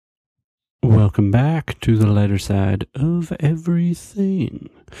Welcome back to the lighter side of everything.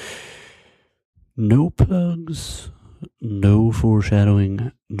 No plugs, no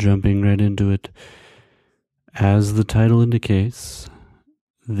foreshadowing, jumping right into it. As the title indicates,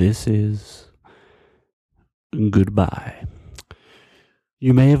 this is Goodbye.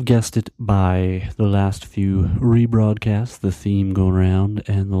 You may have guessed it by the last few rebroadcasts, the theme going around,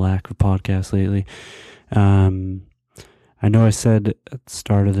 and the lack of podcasts lately. I know I said at the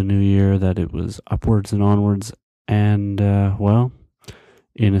start of the new year that it was upwards and onwards, and, well,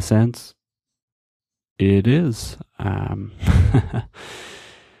 in a sense, it is.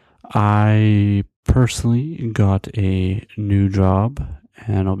 I personally got a new job,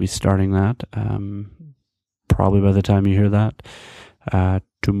 and I'll be starting that, probably by the time you hear that,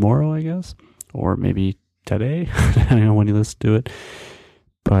 tomorrow, I guess, or maybe today, depending on when you listen to it.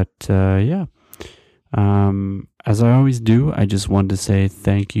 But, yeah. As I always do, I just wanted to say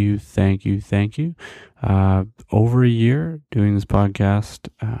thank you. Over a year doing this podcast,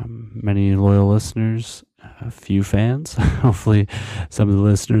 many loyal listeners, a few fans. Hopefully some of the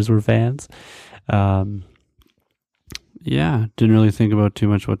listeners were fans. Yeah, didn't really think about too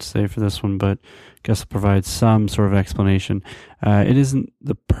much what to say for this one, but guess I'll provide some sort of explanation. It isn't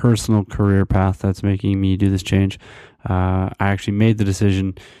the personal career path that's making me do this change. I actually made the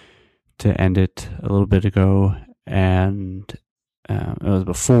decision to end it a little bit ago, and it was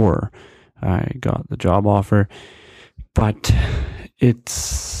before I got the job offer. But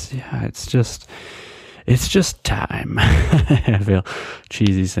it's just time. I feel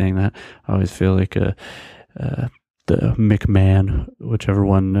cheesy saying that. I always feel like the McMahon, whichever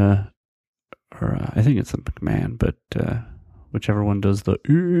one, or I think it's the McMahon, but whichever one does the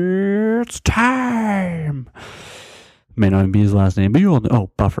 "It's time." May not even be his last name, but you all know.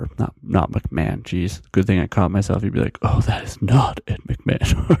 Oh, Buffer, not McMahon. Jeez, good thing I caught myself. You'd be like, "Oh, that is not Ed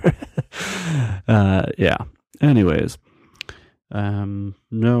McMahon." Yeah. Anyways,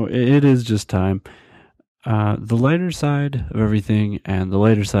 no, it is just time. The lighter side of everything, and the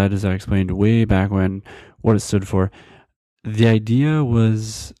lighter side, as I explained way back when, what it stood for. The idea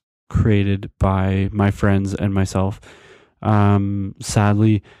was created by my friends and myself.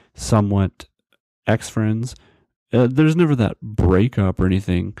 Sadly, somewhat ex-friends. There's never that breakup or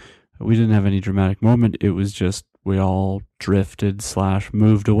anything. We didn't have any dramatic moment. It was just we all drifted /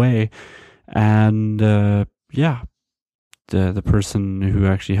 moved away. And yeah, the person who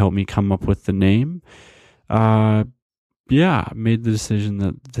actually helped me come up with the name, made the decision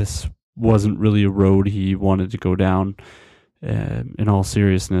that this wasn't really a road he wanted to go down, in all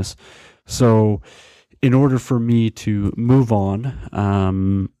seriousness. So in order for me to move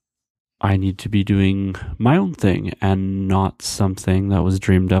on, I need to be doing my own thing and not something that was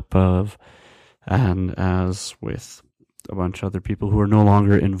dreamed up of, and as with a bunch of other people who are no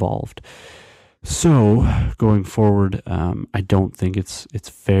longer involved. So going forward, I don't think it's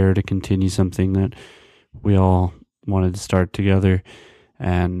fair to continue something that we all wanted to start together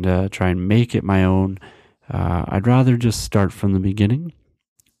and try and make it my own. I'd rather just start from the beginning,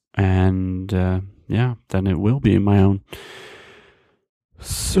 and then it will be my own.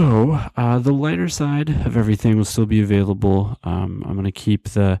 So, the lighter side of everything will still be available. I'm going to keep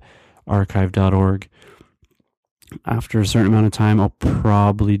the archive.org. After a certain amount of time, I'll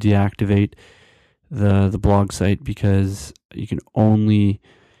probably deactivate the blog site, because you can only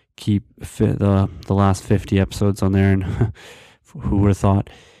keep the last 50 episodes on there, and who would have thought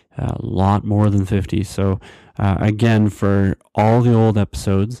a lot more than 50. So, again, for all the old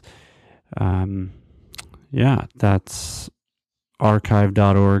episodes, that's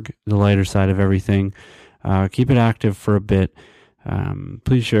archive.org, the lighter side of everything. Keep it active for a bit.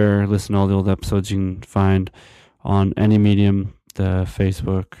 Please share, listen to all the old episodes you can find on any medium. The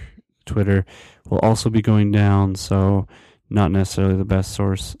Facebook, Twitter will also be going down, so not necessarily the best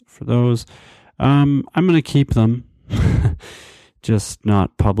source for those. I'm going to keep them, just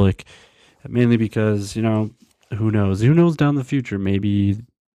not public, mainly because, who knows down the future, maybe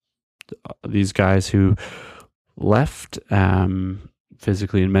these guys who left,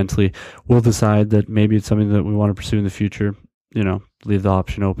 physically and mentally, will decide that maybe it's something that we want to pursue in the future. Leave the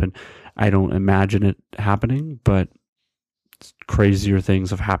option open. I don't imagine it happening, but crazier things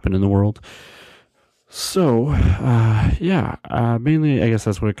have happened in the world. So, mainly I guess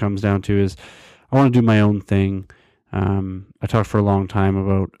that's what it comes down to, is I want to do my own thing. I talked for a long time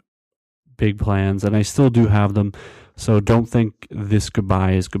about big plans, and I still do have them. So don't think this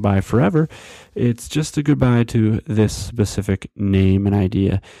goodbye is goodbye forever. It's just a goodbye to this specific name and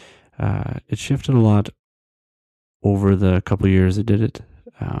idea. It shifted a lot over the couple years I did it,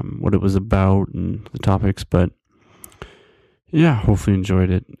 what it was about and the topics. But yeah, hopefully you enjoyed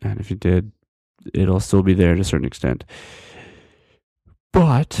it. And if you did, it'll still be there to a certain extent.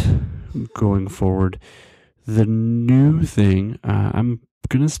 But going forward, the new thing, I'm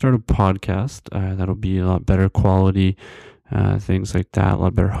going to start a podcast that'll be a lot better quality, things like that, a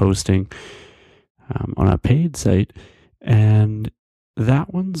lot better hosting on a paid site. And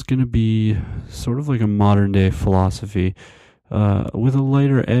that one's going to be sort of like a modern day philosophy with a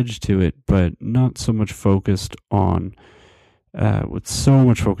lighter edge to it, but not so much focused on, with so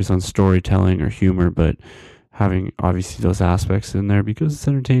much focus on storytelling or humor, but having obviously those aspects in there because it's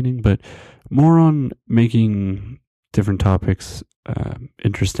entertaining, but more on making different topics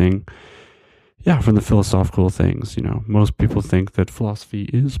interesting. Yeah, from the philosophical things. Most people think that philosophy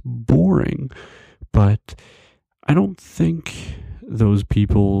is boring, but I don't think those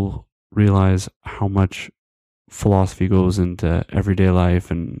people realize how much philosophy goes into everyday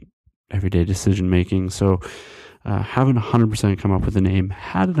life and everyday decision making. So haven't 100% come up with a name,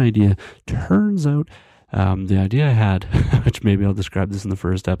 had an idea. Turns out the idea I had, which maybe I'll describe this in the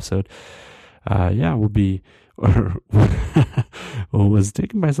first episode, will be, or was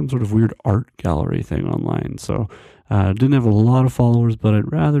taken by some sort of weird art gallery thing online. So didn't have a lot of followers, but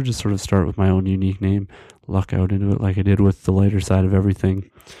I'd rather just sort of start with my own unique name, luck out into it like I did with the lighter side of everything.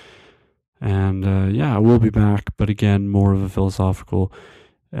 And I will be back, but again, more of a philosophical,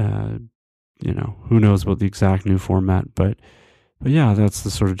 who knows about the exact new format, but yeah, that's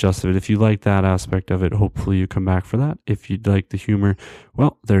the sort of gist of it. If you like that aspect of it, hopefully you come back for that. If you'd like the humor,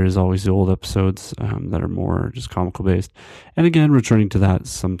 well, there is always the old episodes that are more just comical based. And again, returning to that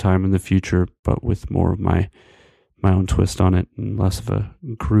sometime in the future, but with more of my own twist on it and less of a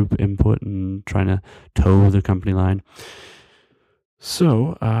group input and trying to toe the company line.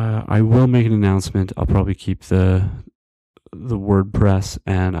 So I will make an announcement. I'll probably keep the WordPress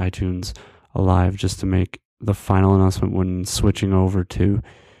and iTunes alive just to make the final announcement when switching over to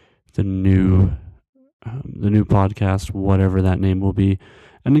the new podcast, whatever that name will be.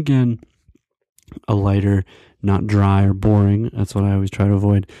 And again, a lighter, not dry or boring. That's what I always try to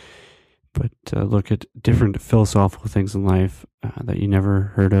avoid. But look at different philosophical things in life that you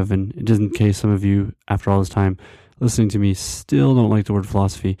never heard of. And just in case some of you, after all this time listening to me, still don't like the word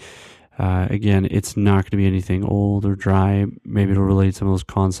philosophy, again, it's not going to be anything old or dry. Maybe it'll relate some of those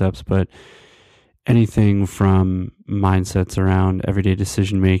concepts, but anything from mindsets around everyday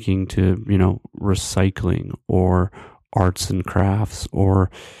decision making to, recycling or arts and crafts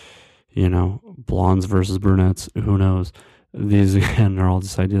or, blondes versus brunettes, who knows? These, again, are all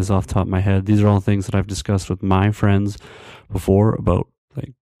just ideas off the top of my head. These are all things that I've discussed with my friends before about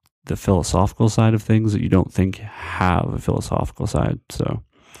like the philosophical side of things that you don't think have a philosophical side. So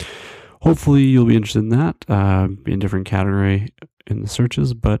hopefully you'll be interested in that, be in a different category in the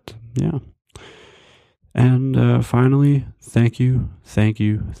searches, but yeah. And finally, thank you.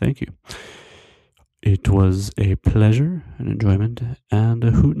 It was a pleasure, an enjoyment, and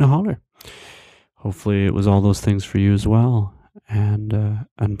a hoot and a holler. Hopefully it was all those things for you as well. And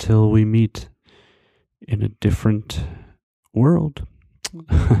until we meet in a different world,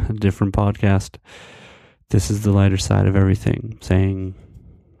 a different podcast, this is the lighter side of everything, saying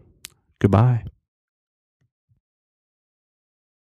goodbye.